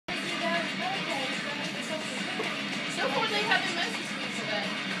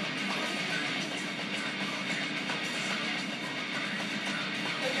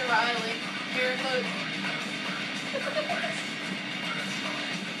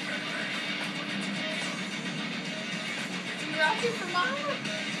got you for mine.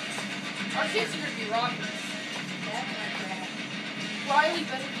 Our kids are gonna be rockers. Riley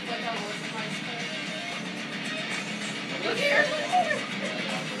better be like I was in high school. Look here, look here.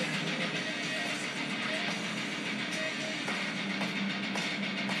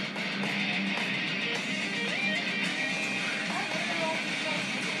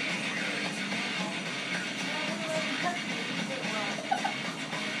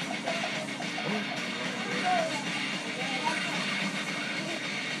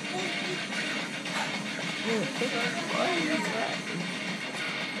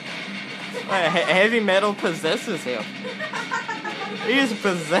 Heavy metal possesses him. He is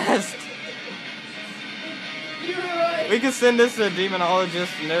possessed. You're right. We could send this to a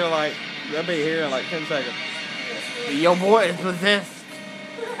demonologist and they're like, they'll be here in like 10 seconds. Your boy is possessed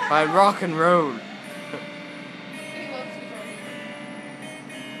by rock and roll.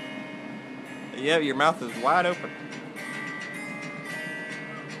 Yeah, your mouth is wide open.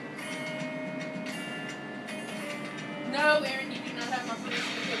 No, Aaron, you do not have my permission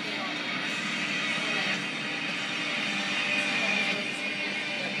to put me on.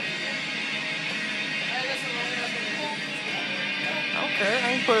 Okay, I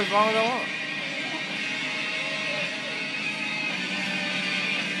can put it as long as I want.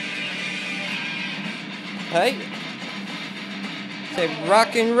 Hey. Say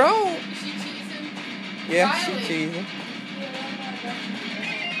rock and roll. Is she cheesing? Yeah, Riley. she's cheesing.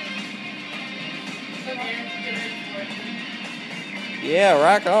 Look, Aaron, get ready for it. Yeah,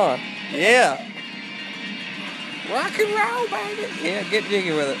 rock on. Yeah. Rock and roll, baby. Yeah, get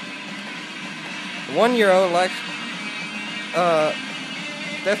jiggy with it. The 1-year-old likes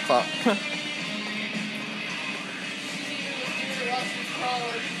death clock.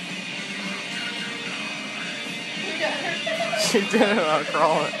 She did it while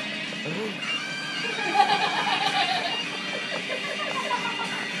crawling.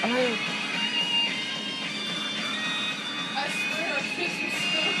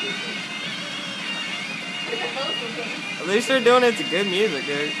 At least they're doing it to good music,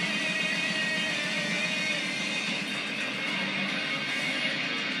 dude.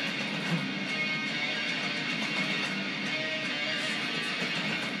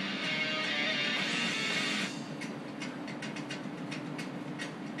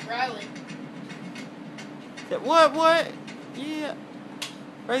 Riley. What? Yeah.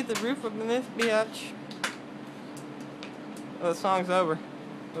 Raise the roof up in this bitch. Oh, the song's over.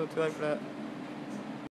 Oh, too late for that.